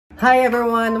Hi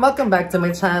everyone! Welcome back to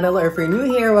my channel, or if you're new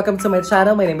here, welcome to my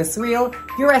channel. My name is RYL,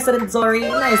 your resident Zori.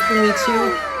 Nice to meet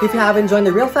you. If you haven't joined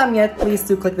the RYL fam yet, please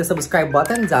do click the subscribe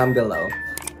button down below.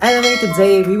 Anyway,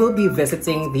 today we will be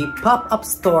visiting the pop-up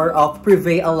store of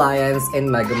Privé Alliance in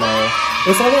Megamo.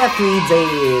 It's only a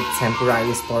 3-day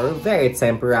temporary store, very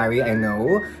temporary, I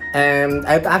know. And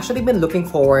I've actually been looking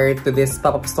forward to this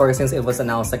pop-up store since it was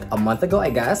announced like a month ago,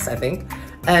 I guess, I think.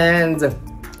 And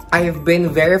I've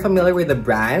been very familiar with the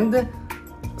brand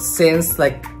since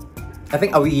like, I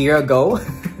think a year ago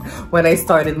when I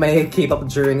started my K-pop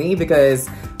journey, because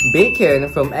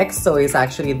Baekhyun from EXO is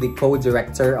actually the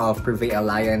co-director of Privé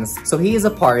Alliance. So he is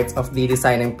a part of the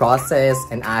designing process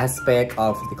and aspect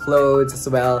of the clothes as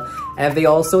well. And they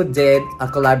also did a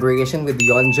collaboration with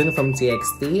Yeonjun from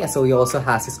TXT. So he also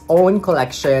has his own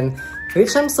collection,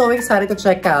 which I'm so excited to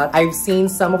check out. I've seen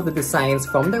some of the designs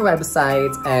from their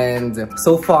website, and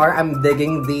so far I'm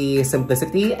digging the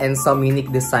simplicity and some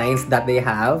unique designs that they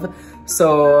have.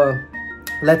 So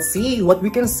let's see what we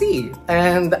can see.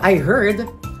 And I heard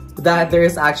that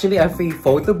there's actually a free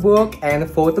photo book and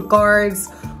photo cards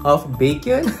of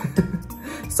Baekhyun.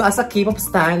 So as a K-pop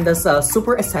stan, that's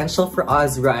super essential for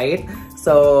us, right?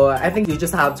 So I think you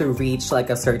just have to reach like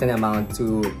a certain amount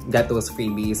to get those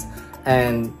freebies.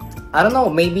 And I don't know,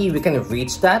 maybe we can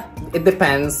reach that. It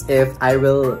depends if I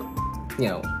will, you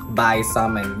know, buy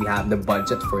some and we have the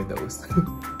budget for those.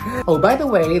 Oh, by the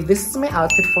way, this is my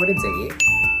outfit for the day.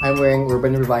 I'm wearing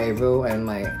Urban Revival and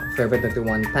my favorite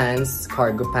 21 pants,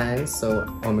 cargo pants. So,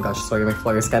 oh my gosh, sorry, my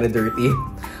floor is kind of dirty.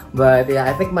 But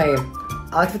yeah, I think my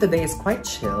outfit today is quite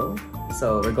chill.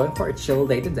 So we're going for a chill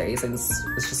day today since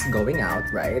it's just going out,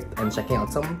 right? And checking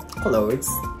out some clothes.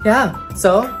 Yeah,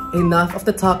 so enough of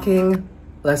the talking.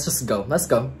 Let's just go. Let's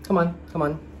go. Come on, come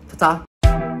on. Ta-ta.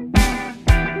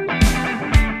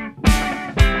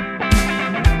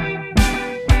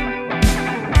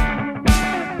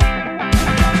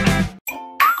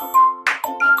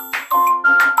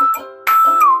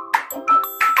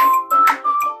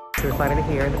 So we're finally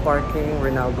here in the parking. We're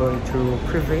now going to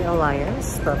Privé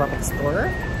Alliance, the pop-up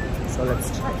store. So let's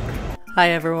check.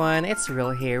 Hi everyone, it's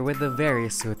RYL here with a very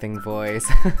soothing voice.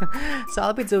 So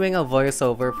I'll be doing a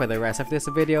voiceover for the rest of this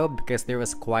video because there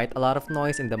was quite a lot of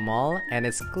noise in the mall and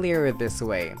it's clearer this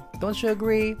way. Don't you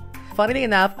agree? Funnily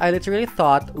enough, I literally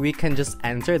thought we can just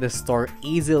enter the store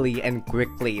easily and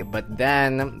quickly, but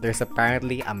then there's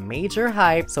apparently a major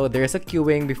hype, so there's a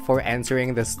queuing before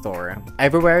entering the store.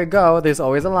 Everywhere I go, there's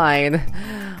always a line.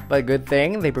 But good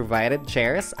thing they provided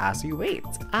chairs as we wait.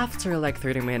 After like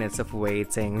 30 minutes of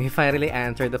waiting, we finally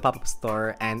entered the pop-up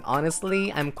store, and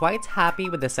honestly, I'm quite happy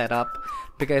with the setup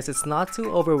because it's not too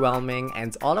overwhelming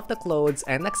and all of the clothes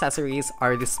and accessories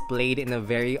are displayed in a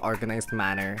very organized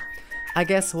manner. I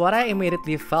guess what I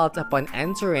immediately felt upon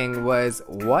entering was,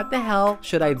 what the hell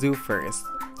should I do first?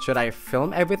 Should I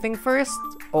film everything first?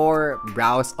 Or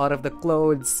browse out of the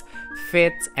clothes,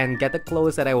 fit, and get the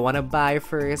clothes that I want to buy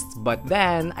first? But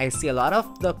then, I see a lot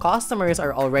of the customers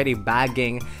are already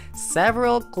bagging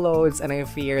several clothes and I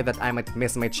fear that I might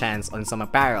miss my chance on some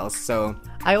apparels. So,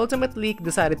 I ultimately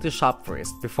decided to shop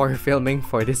first before filming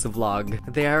for this vlog.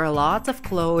 There are a lot of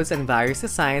clothes and various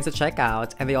designs to check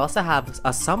out, and they also have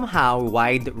a somehow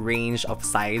wide range of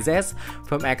sizes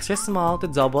from extra small to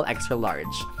double extra large.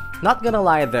 Not gonna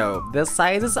lie though, the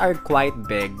sizes are quite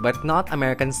big, but not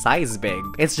American size big.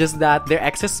 It's just that their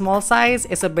extra small size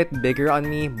is a bit bigger on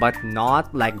me, but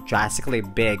not like drastically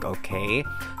big, okay?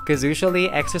 Because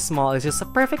usually extra small is just a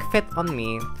perfect fit on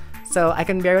me. So I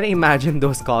can barely imagine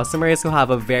those customers who have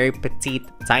a very petite,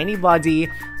 tiny body.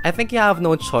 I think you have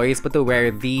no choice but to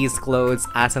wear these clothes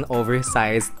as an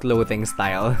oversized clothing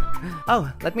style.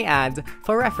 Oh, let me add,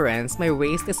 for reference, my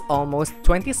waist is almost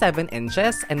 27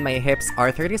 inches and my hips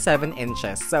are 37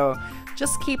 inches. So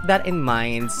just keep that in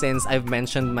mind since I've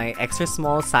mentioned my extra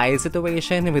small size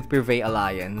situation with Privé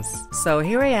Alliance. So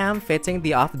here I am fitting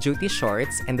the off-duty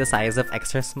shorts in the size of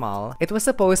extra small. It was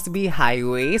supposed to be high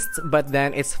waist, but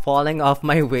then it's falling off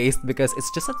my waist because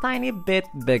it's just a tiny bit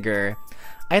bigger.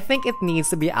 I think it needs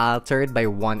to be altered by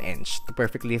 1 inch to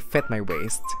perfectly fit my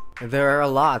waist. There are a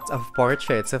lot of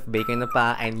portraits of Baekhyun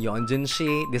and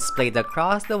Yeonjun displayed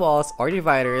across the walls or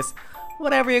dividers,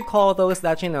 whatever you call those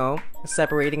that, you know,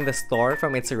 separating the store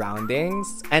from its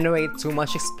surroundings. Anyway, too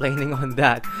much explaining on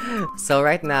that. So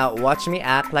right now, watch me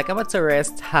act like I'm a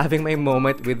tourist having my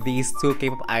moment with these two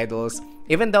K-pop idols,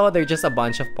 even though they're just a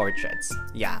bunch of portraits.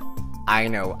 Yeah, I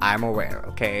know, I'm aware,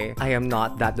 okay? I am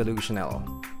not that delusional.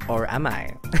 Or am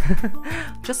I?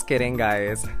 Just kidding,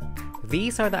 guys.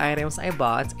 these are the items I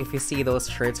bought. If you see those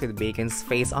shirts with Baekhyun's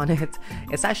face on it,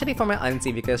 it's actually for my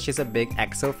auntie because she's a big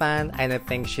EXO fan and I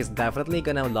think she's definitely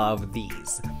gonna love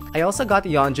these. I also got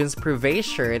Yeonjun's Privé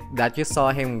shirt that you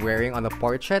saw him wearing on the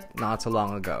portrait not too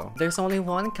long ago. There's only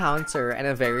one counter and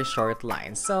a very short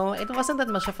line, so it wasn't that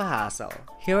much of a hassle.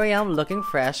 Here I am looking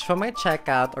fresh from my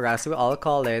checkout, or as we all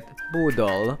call it,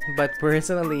 boodle. But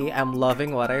personally, I'm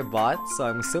loving what I bought, so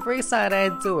I'm super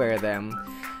excited to wear them.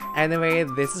 Anyway,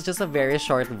 this is just a very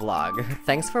short vlog.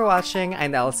 Thanks for watching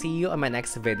and I'll see you on my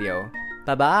next video.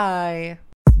 Bye bye!